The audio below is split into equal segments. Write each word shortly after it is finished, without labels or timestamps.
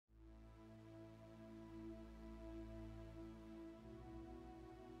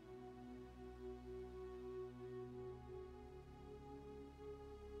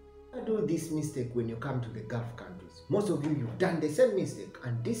this mistake when you come to the Gulf countries. Most of you, you've done the same mistake,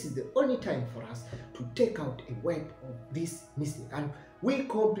 and this is the only time for us to take out a word of this mistake, and we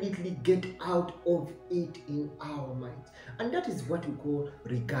completely get out of it in our minds. And that is what we call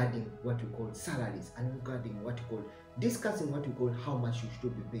regarding what we call salaries, and regarding what we call discussing what we call how much you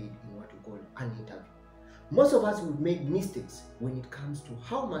should be paid in what we call an interview. Most of us will make mistakes when it comes to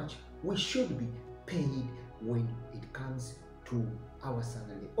how much we should be paid when it comes to our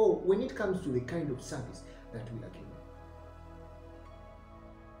salary, or when it comes to the kind of service that we are giving.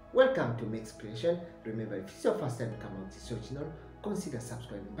 Welcome to Mexcreation. Remember, if it's your first time to come out to this channel, consider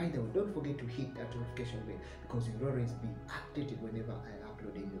subscribing. By the way, don't forget to hit that notification bell, because you'll always be updated whenever I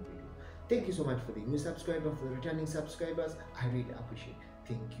upload a new video. Thank you so much for the new subscribers, for the returning subscribers. I really appreciate it.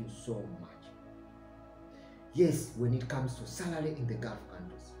 Thank you so much. Yes, when it comes to salary in the Gulf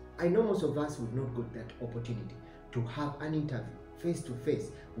countries, I know most of us will not get that opportunity to have an interview face to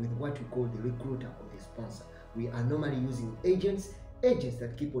face with what we call the recruiter or the sponsor. We are normally using agents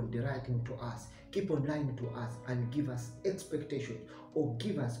that keep on directing to us, keep on lying to us, and give us expectations or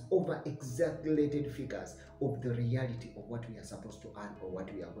give us over exaggerated figures of the reality of what we are supposed to earn or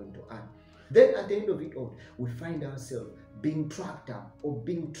what we are going to earn. Then at the end of it all, we find ourselves being trapped up or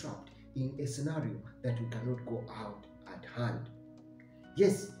being trapped in a scenario that we cannot go out at hand.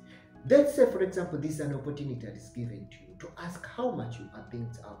 Yes, let's say, for example, this is an opportunity that is given to you to ask how much you are being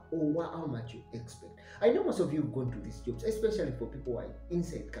out or how much you expect. I know most of you have gone to these jobs, especially for people who are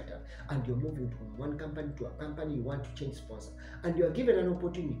inside Qatar, and you're moving from one company to a company, you want to change sponsor, and you are given an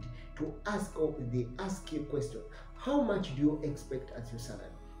opportunity to ask, or they ask you a question, how much do you expect as your salary?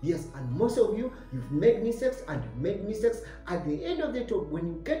 Yes, and most of you, you've made mistakes, and you've made mistakes. At the end of the talk, when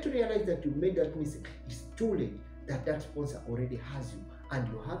you get to realize that you made that mistake, it's too late, that sponsor already has you, and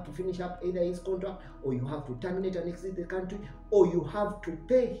you have to finish up either his contract, or you have to terminate and exit the country, or you have to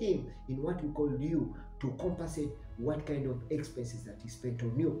pay him in what we call due to compensate what kind of expenses that he spent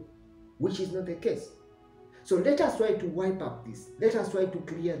on you, which is not the case. So let us try to wipe up this. Let us try to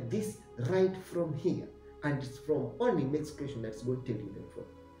clear this right from here, and it's from only Mexcreation that's going to tell you the truth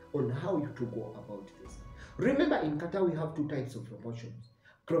on how you to go about this. Remember, in Qatar we have two types of professions.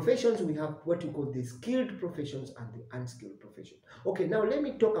 We have what we call the skilled professions and the unskilled profession. Okay, now let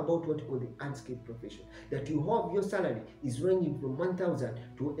me talk about what we call the unskilled profession. That you have your salary is ranging from 1,000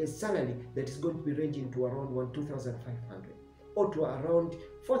 to a salary that is going to be ranging to around 2,500, or to around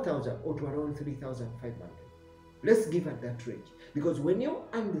 4,000, or to around 3,500. Let's give it that range, because when you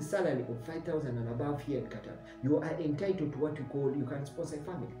earn the salary of 5,000 and above here in Qatar, you are entitled to what you call, you can sponsor a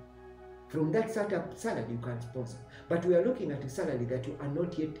family. From that startup salary, you can sponsor. But we are looking at a salary that you are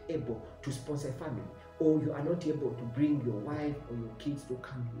not yet able to sponsor a family, or you are not able to bring your wife or your kids to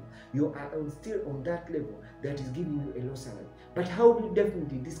come here. You are still on that level that is giving you a low salary. But how do you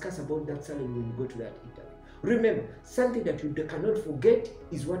definitely discuss about that salary when you go to that interview? Remember, something that you cannot forget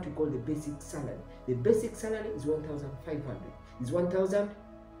is what we call the basic salary. The basic salary is 1,500. Is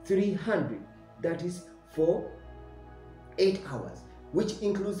 1,300. That is for 8 hours, which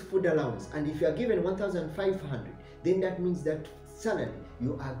includes food allowance. And if you are given 1,500, then that means that salary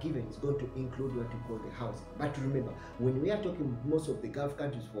you are given is going to include what you call the housing. But remember, when we are talking most of the Gulf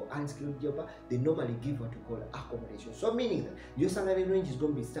countries for unskilled job, they normally give what we call accommodation. So meaning that your salary range is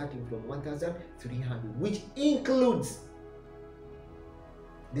going to be starting from 1,300, which includes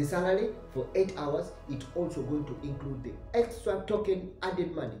the salary for 8 hours. It's also going to include the extra token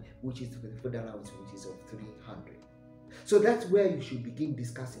added money, which is for the food allowance, which is of 300. So that's where you should begin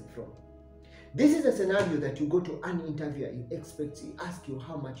discussing from. This is a scenario that you go to an interviewer, he asks you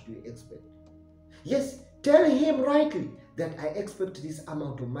how much do you expect. Yes, tell him rightly that I expect this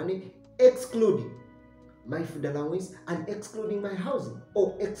amount of money, excluding my food allowance and excluding my housing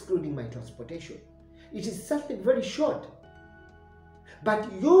or excluding my transportation. It is something very short. But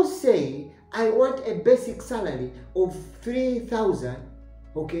you say, I want a basic salary of 3,000,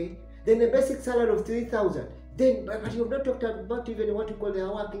 okay? Then a basic salary of 3,000. Then, but you've not talked about even what you call their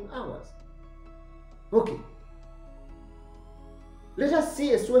working hours. Okay. Let us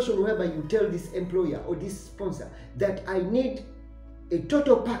see a situation whereby you tell this employer or this sponsor that I need a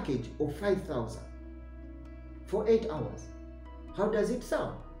total package of 5,000 for 8 hours. How does it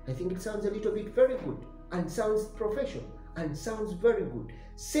sound? I think it sounds a little bit very good and sounds professional and sounds very good.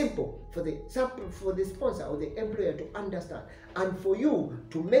 Simple for the sponsor or the employer to understand, and for you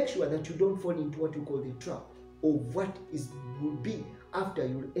to make sure that you don't fall into what you call the trap of what will be after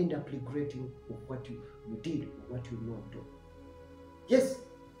you will end up regretting of what you did or what you not do. Yes,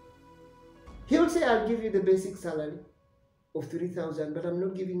 he will say, I'll give you the basic salary of 3,000, but I'm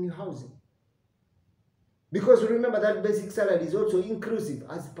not giving you housing. Because remember that basic salary is also inclusive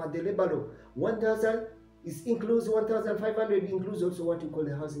as per the labor law. 1,000 is includes 1,500 includes also what you call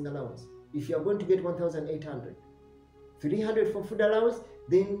the housing allowance. If you are going to get 1,800, 300 for food allowance,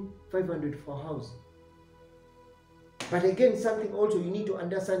 then 500 for housing. But again, something also you need to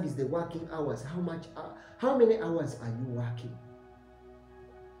understand is the working hours. How many hours are you working?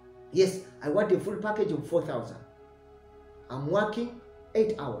 Yes, I want a full package of 4,000. I'm working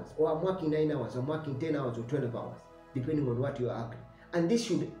 8 hours, or I'm working 9 hours, I'm working 10 hours or 12 hours, depending on what you are agreeing. And this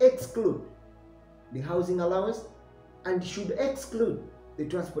should exclude the housing allowance and should exclude the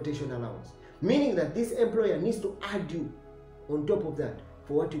transportation allowance. Meaning that this employer needs to add you on top of that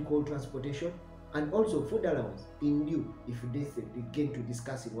for what you call transportation and also food allowance in lieu if they begin to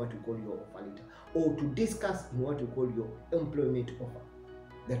discuss in what you call your offer letter, or to discuss in what you call your employment offer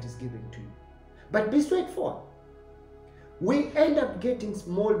that is given to you. But be straightforward. We end up getting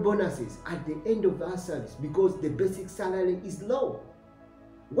small bonuses at the end of our service because the basic salary is low.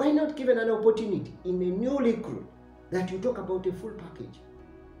 Why not give an opportunity in a new recruit that you talk about a full package?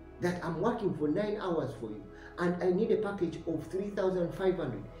 That I'm working for 9 hours for you and I need a package of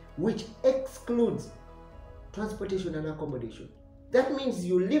 3,500, which excludes transportation and accommodation. That means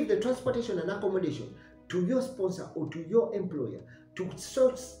you leave the transportation and accommodation to your sponsor or to your employer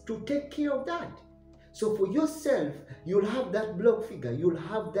to take care of that. So for yourself, you'll have that block figure. You'll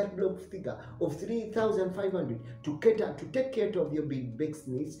have that block figure of 3,500 to take care of your basic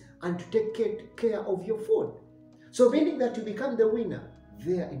needs and to take care of your food. So meaning that you become the winner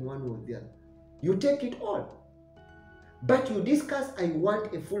there in one way or the other. You take it all. But you discuss, I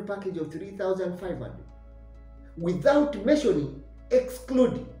want a full package of 3,500 without mentioning,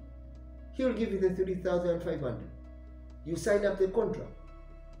 excluding. He'll give you the 3,500. You sign up the contract.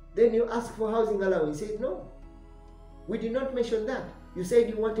 Then you ask for housing allowance. He said, no, we did not mention that. You said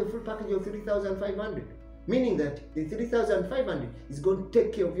you want a full package of 3,500. Meaning that the 3,500 is going to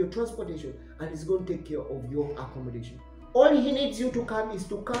take care of your transportation and is going to take care of your accommodation. All he needs you to come is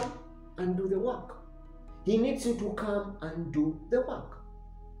to come and do the work. He needs you to come and do the work.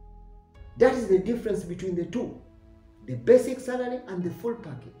 That is the difference between the two. The basic salary and the full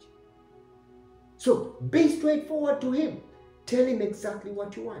package. So be straightforward to him. Tell him exactly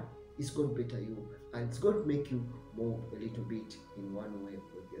what you want. It's going to better you and it's going to make you move a little bit in one way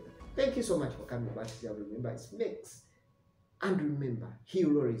or the other. Thank you so much for coming back here. Remember, it's Mex. And remember, he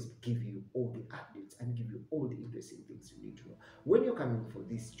will always give you all the updates and give you all the interesting things you need to know. When you're coming for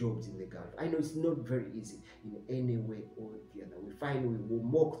these jobs in the Gulf, I know it's not very easy in any way or the other. We find we will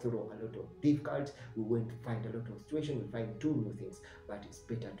walk through a lot of difficulties. We went to find a lot of situations. We find two new things, but it's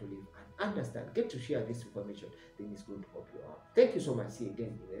better to live and understand. Get to share this information, then it's going to help you out. Thank you so much. See you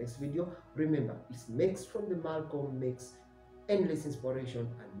again in the next video. Remember, it's Mex from the MALCOLMMEXTV. Endless Inspiration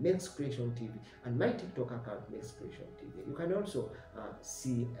and Mexcreationtv, and my TikTok account Mexcreationtv. You can also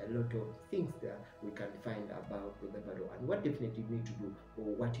see a lot of things there we can find about the Lebanon and what definitely you need to do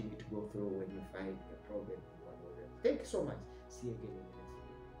or what you need to go through when you find a problem. Thank you so much. See you again.